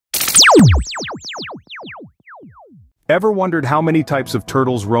Ever wondered how many types of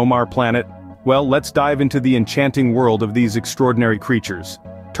turtles roam our planet? Well, let's dive into the enchanting world of these extraordinary creatures.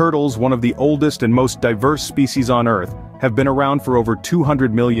 Turtles, one of the oldest and most diverse species on Earth, have been around for over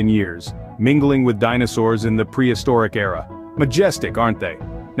 200 million years, mingling with dinosaurs in the prehistoric era. Majestic, aren't they?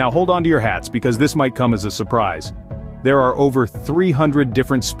 Now hold on to your hats because this might come as a surprise. There are over 300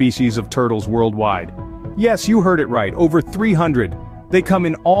 different species of turtles worldwide. Yes, you heard it right, over 300. They come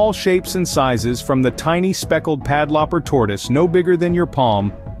in all shapes and sizes, from the tiny speckled padloper tortoise no bigger than your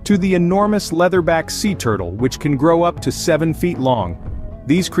palm, to the enormous leatherback sea turtle which can grow up to 7 feet long.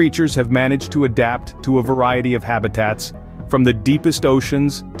 These creatures have managed to adapt to a variety of habitats, from the deepest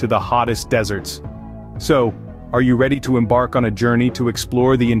oceans to the hottest deserts. So, are you ready to embark on a journey to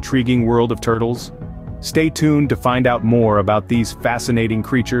explore the intriguing world of turtles? Stay tuned to find out more about these fascinating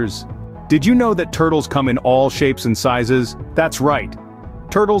creatures. Did you know that turtles come in all shapes and sizes? That's right.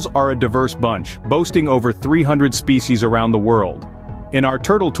 Turtles are a diverse bunch, boasting over 300 species around the world. In our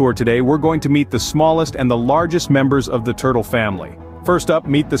turtle tour today, we're going to meet the smallest and the largest members of the turtle family. First up,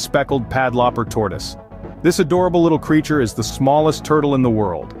 meet the speckled padloper tortoise. This adorable little creature is the smallest turtle in the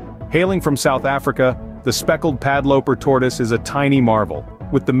world. Hailing from South Africa, the speckled padloper tortoise is a tiny marvel,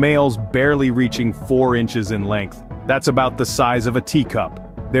 with the males barely reaching 4 inches in length. That's about the size of a teacup.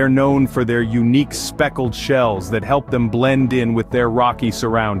 They're known for their unique speckled shells that help them blend in with their rocky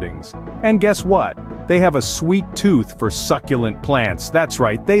surroundings. And guess what? They have a sweet tooth for succulent plants. That's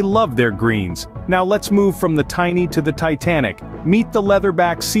right, they love their greens. Now let's move from the tiny to the titanic. Meet the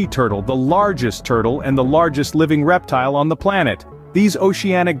leatherback sea turtle, the largest turtle and the largest living reptile on the planet. These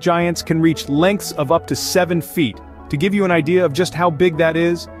oceanic giants can reach lengths of up to 7 feet. To give you an idea of just how big that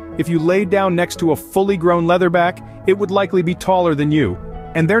is, if you laid down next to a fully grown leatherback, it would likely be taller than you.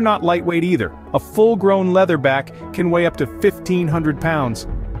 And they're not lightweight either. A full-grown leatherback can weigh up to 1,500 pounds.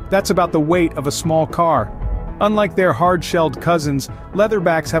 That's about the weight of a small car. Unlike their hard-shelled cousins,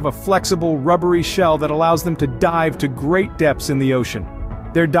 leatherbacks have a flexible, rubbery shell that allows them to dive to great depths in the ocean.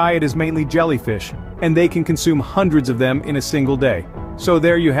 Their diet is mainly jellyfish, and they can consume hundreds of them in a single day. So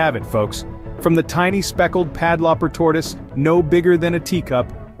there you have it, folks. From the tiny speckled padloper tortoise, no bigger than a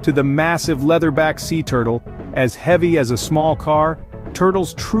teacup, to the massive leatherback sea turtle, as heavy as a small car,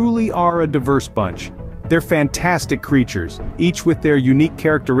 turtles truly are a diverse bunch. They're fantastic creatures, each with their unique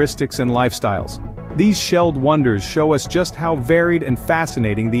characteristics and lifestyles. These shelled wonders show us just how varied and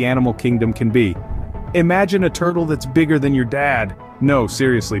fascinating the animal kingdom can be. Imagine a turtle that's bigger than your dad. No,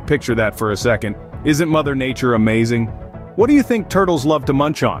 seriously, picture that for a second. Isn't Mother Nature amazing? What do you think turtles love to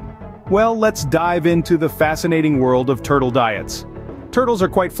munch on? Well, let's dive into the fascinating world of turtle diets. Turtles are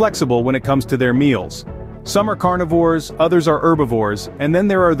quite flexible when it comes to their meals. Some are carnivores, others are herbivores, and then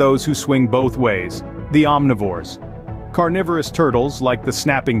there are those who swing both ways, the omnivores. Carnivorous turtles, like the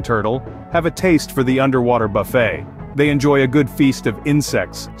snapping turtle, have a taste for the underwater buffet. They enjoy a good feast of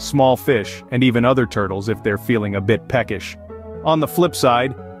insects, small fish, and even other turtles if they're feeling a bit peckish. On the flip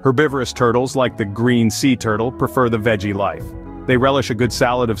side, herbivorous turtles, like the green sea turtle, prefer the veggie life. They relish a good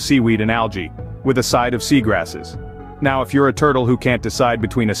salad of seaweed and algae, with a side of seagrasses. Now, if you're a turtle who can't decide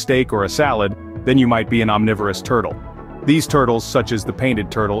between a steak or a salad, then you might be an omnivorous turtle. These turtles, such as the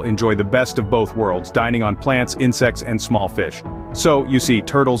painted turtle, enjoy the best of both worlds, dining on plants, insects, and small fish. So, you see,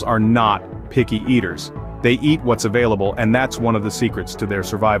 turtles are not picky eaters. They eat what's available, and that's one of the secrets to their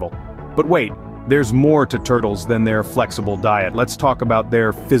survival. But wait, there's more to turtles than their flexible diet. Let's talk about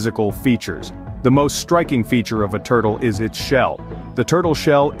their physical features. The most striking feature of a turtle is its shell. The turtle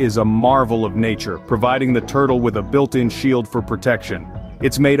shell is a marvel of nature, providing the turtle with a built-in shield for protection.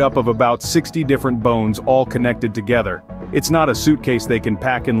 It's made up of about 60 different bones all connected together. It's not a suitcase they can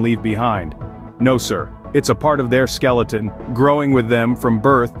pack and leave behind. No sir, it's a part of their skeleton, growing with them from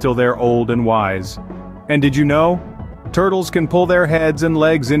birth till they're old and wise. And did you know? Turtles can pull their heads and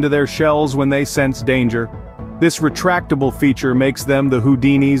legs into their shells when they sense danger. This retractable feature makes them the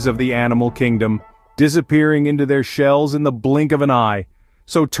Houdinis of the animal kingdom, disappearing into their shells in the blink of an eye.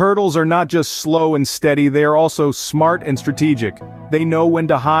 So turtles are not just slow and steady, they are also smart and strategic. They know when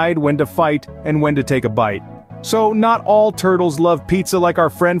to hide, when to fight, and when to take a bite. So not all turtles love pizza like our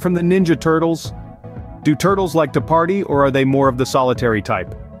friend from the Ninja Turtles. Do turtles like to party, or are they more of the solitary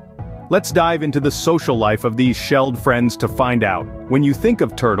type? Let's dive into the social life of these shelled friends to find out. When you think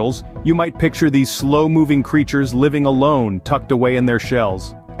of turtles, you might picture these slow-moving creatures living alone, tucked away in their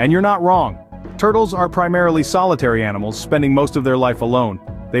shells. And you're not wrong. Turtles are primarily solitary animals, spending most of their life alone.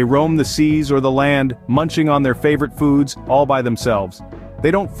 They roam the seas or the land, munching on their favorite foods, all by themselves.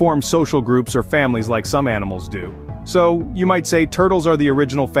 They don't form social groups or families like some animals do. So, you might say turtles are the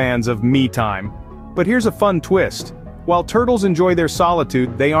original fans of me time. But here's a fun twist. While turtles enjoy their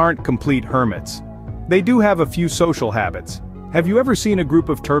solitude, they aren't complete hermits. They do have a few social habits. Have you ever seen a group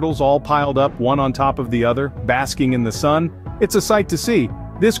of turtles all piled up one on top of the other, basking in the sun? It's a sight to see.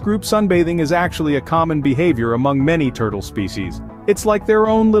 This group sunbathing is actually a common behavior among many turtle species. It's like their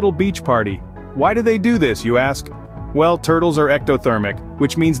own little beach party. Why do they do this, you ask? Well, turtles are ectothermic,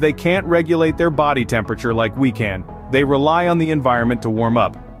 which means they can't regulate their body temperature like we can. They rely on the environment to warm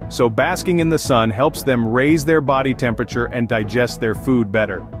up. So basking in the sun helps them raise their body temperature and digest their food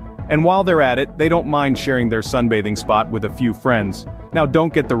better. And while they're at it, they don't mind sharing their sunbathing spot with a few friends. Now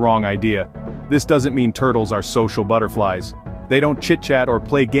don't get the wrong idea. This doesn't mean turtles are social butterflies. They don't chit-chat or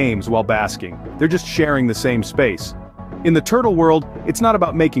play games while basking. They're just sharing the same space. In the turtle world, it's not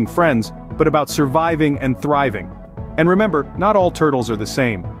about making friends, but about surviving and thriving. And remember, not all turtles are the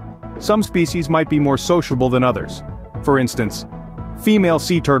same. Some species might be more sociable than others. For instance, female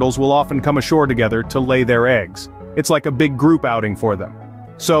sea turtles will often come ashore together to lay their eggs. It's like a big group outing for them.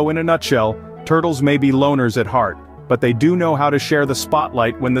 So in a nutshell, turtles may be loners at heart, but they do know how to share the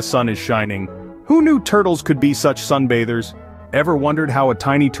spotlight when the sun is shining. Who knew turtles could be such sunbathers? Ever wondered how a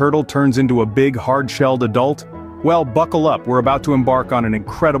tiny turtle turns into a big hard-shelled adult? Well, buckle up, we're about to embark on an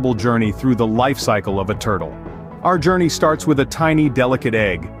incredible journey through the life cycle of a turtle. Our journey starts with a tiny, delicate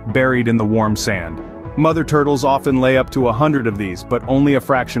egg, buried in the warm sand. Mother turtles often lay up to 100 of these, but only a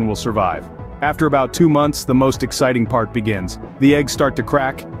fraction will survive. After about 2 months, the most exciting part begins. The eggs start to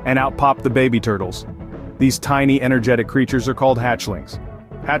crack, and out pop the baby turtles. These tiny, energetic creatures are called hatchlings.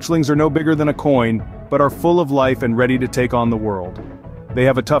 Hatchlings are no bigger than a coin, but are full of life and ready to take on the world. They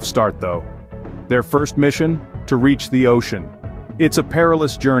have a tough start though. Their first mission? To reach the ocean. It's a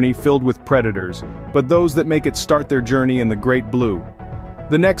perilous journey filled with predators, but those that make it start their journey in the great blue.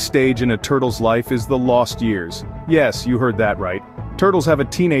 The next stage in a turtle's life is the lost years. Yes, you heard that right. Turtles have a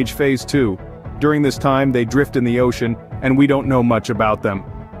teenage phase too. During this time, they drift in the ocean, and we don't know much about them.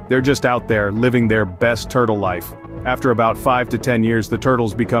 They're just out there, living their best turtle life. After about 5 to 10 years, the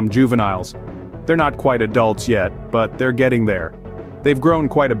turtles become juveniles. They're not quite adults yet, but they're getting there. They've grown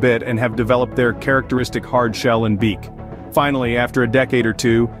quite a bit and have developed their characteristic hard shell and beak. Finally, after a decade or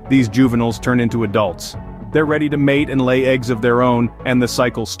two, these juveniles turn into adults. They're ready to mate and lay eggs of their own, and the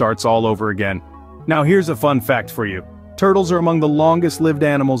cycle starts all over again. Now here's a fun fact for you. Turtles are among the longest-lived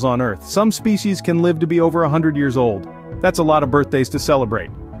animals on Earth. Some species can live to be over 100 years old. That's a lot of birthdays to celebrate.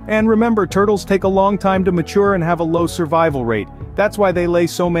 And remember, turtles take a long time to mature and have a low survival rate. That's why they lay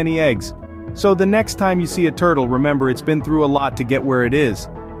so many eggs. So the next time you see a turtle, remember it's been through a lot to get where it is.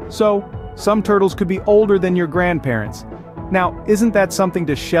 So, some turtles could be older than your grandparents. Now, isn't that something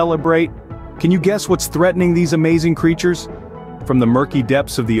to celebrate? Can you guess what's threatening these amazing creatures? From the murky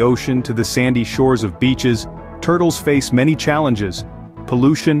depths of the ocean to the sandy shores of beaches, turtles face many challenges.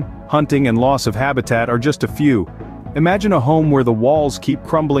 Pollution, hunting, and loss of habitat are just a few. Imagine a home where the walls keep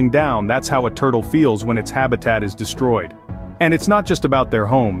crumbling down. That's how a turtle feels when its habitat is destroyed. And it's not just about their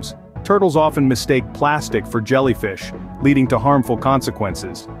homes. Turtles often mistake plastic for jellyfish, leading to harmful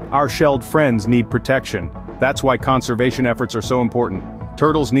consequences. Our shelled friends need protection. That's why conservation efforts are so important.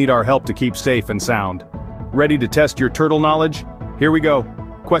 Turtles need our help to keep safe and sound. Ready to test your turtle knowledge? Here we go.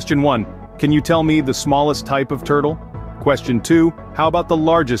 Question 1. Can you tell me the smallest type of turtle? Question 2. How about the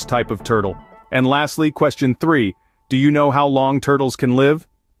largest type of turtle? And lastly, question 3. Do you know how long turtles can live?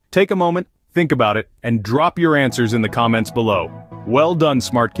 Take a moment, think about it, and drop your answers in the comments below. Well done,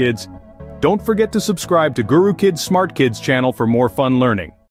 smart kids. Don't forget to subscribe to GURUKIDZ Smart Kids channel for more fun learning.